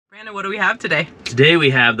Brandon, what do we have today? Today we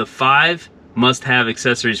have the 5 must-have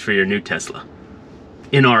accessories for your new Tesla,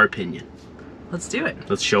 in our opinion. Let's do it.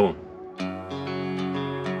 Let's show them.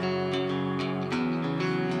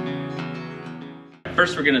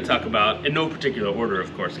 First we're going to talk about, in no particular order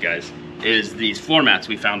of course guys, is these floor mats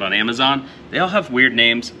we found on Amazon. They all have weird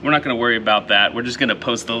names. We're not going to worry about that. We're just going to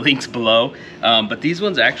post the links below. But these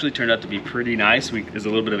ones actually turned out to be pretty nice. There's a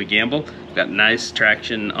little bit of a gamble. We've got nice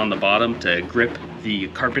traction on the bottom to grip the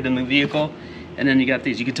carpet in the vehicle. And then you got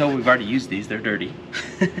these. You can tell we've already used these. They're dirty.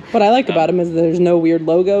 What I like about them is there's no weird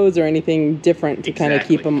logos or anything different to kind of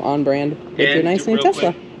keep them on brand with your nice new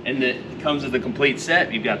Tesla. And it comes with a complete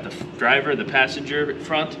set. You've got the driver, the passenger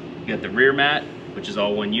front, you've got the rear mat, which is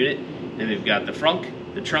all one unit, and we've got the frunk,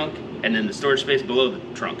 the trunk, and then the storage space below the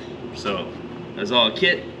trunk. So that's all a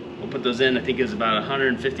kit. We'll put those in. I think it's about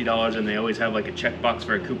 $150, and they always have like a checkbox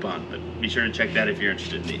for a coupon, but be sure to check that if you're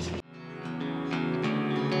interested in these.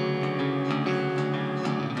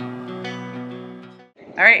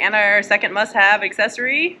 All right, and our second must-have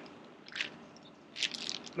accessory,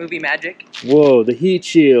 movie magic. Whoa, the heat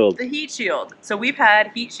shield. The heat shield. So we've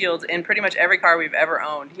had heat shields in pretty much every car we've ever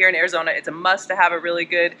owned. Here in Arizona, it's a must to have a really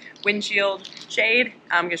good windshield shade.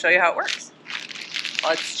 I'm gonna show you how it works.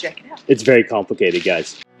 Let's check it out. It's very complicated,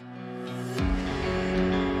 guys.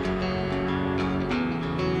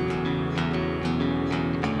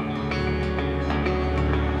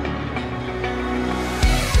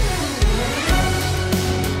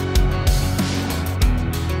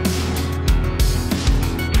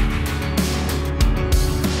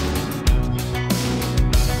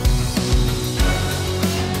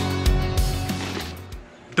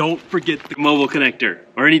 Don't forget the mobile connector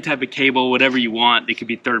or any type of cable, whatever you want. It could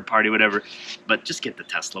be third party, whatever, but just get the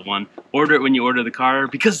Tesla one. Order it when you order the car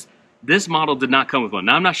because this model did not come with one.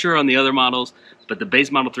 Now I'm not sure on the other models, but the base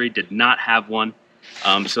Model 3 did not have one.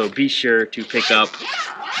 So be sure to pick up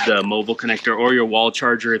the mobile connector or your wall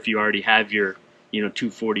charger if you already have your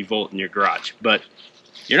 240 volt in your garage. But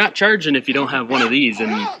you're not charging if you don't have one of these,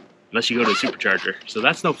 and unless you go to a supercharger. So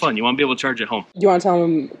that's no fun. You want to be able to charge at home. Do you want to tell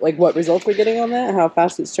them like what results we're getting on that? How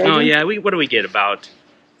fast it's charging? Oh yeah, what do we get? About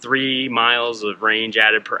 3 miles of range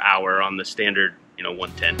added per hour on the standard,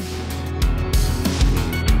 110.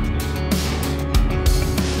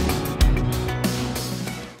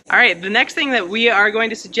 All right, the next thing that we are going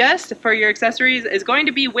to suggest for your accessories is going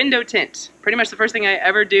to be window tint. Pretty much the first thing I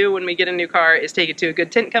ever do when we get a new car is take it to a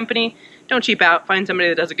good tint company. Don't cheap out, find somebody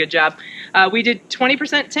that does a good job. We did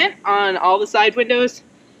 20% tint on all the side windows,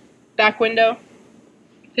 back window,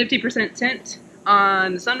 50% tint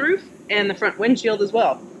on the sunroof, and the front windshield as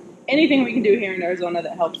well. Anything we can do here in Arizona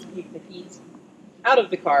that helps keep the heat out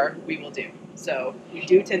of the car, we will do. So we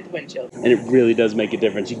do tint the windshield. And it really does make a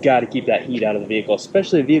difference. You got to keep that heat out of the vehicle,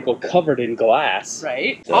 especially a vehicle covered in glass.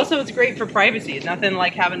 Right. So. Also, it's great for privacy. It's nothing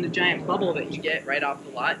like having the giant bubble that you get right off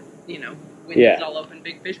the lot. Windows all open,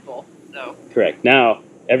 big fishbowl. So. Correct. Now,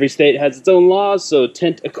 every state has its own laws, so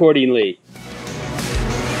tint accordingly.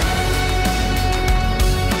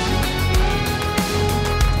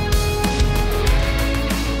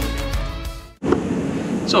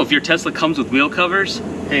 So if your Tesla comes with wheel covers,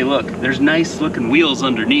 hey look, there's nice looking wheels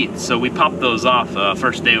underneath. So we popped those off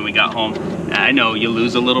first day when we got home. I know you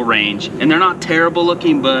lose a little range, and they're not terrible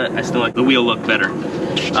looking, but I still like the wheel look better.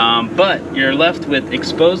 But you're left with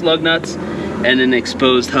exposed lug nuts and an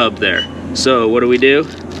exposed hub there. So what do?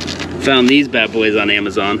 Found these bad boys on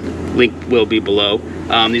Amazon. Link will be below.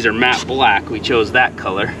 These are matte black. We chose that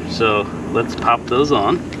color. So let's pop those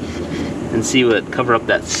on and see what cover up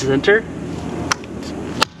that center.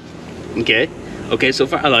 Okay, so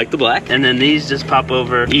far I like the black. And then these just pop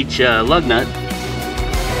over each lug nut.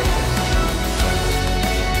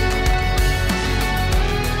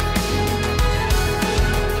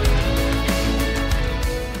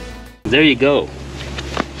 There you go.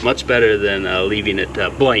 Much better than leaving it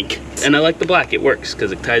blank. And I like the black, it works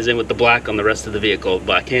because it ties in with the black on the rest of the vehicle.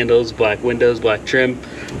 Black handles, black windows, black trim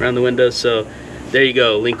around the windows. So there you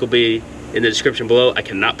go, link will be in the description below. I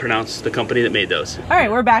cannot pronounce the company that made those. All right,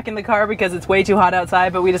 we're back in the car because it's way too hot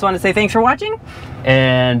outside, but we just want to say thanks for watching.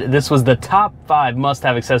 And this was the top 5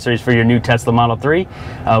 must-have accessories for your new Tesla Model 3. We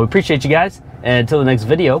appreciate you guys, and until the next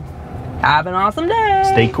video, have an awesome day.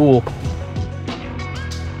 Stay cool.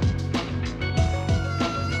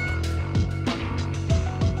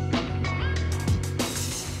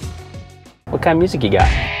 What kind of music you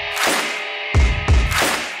got?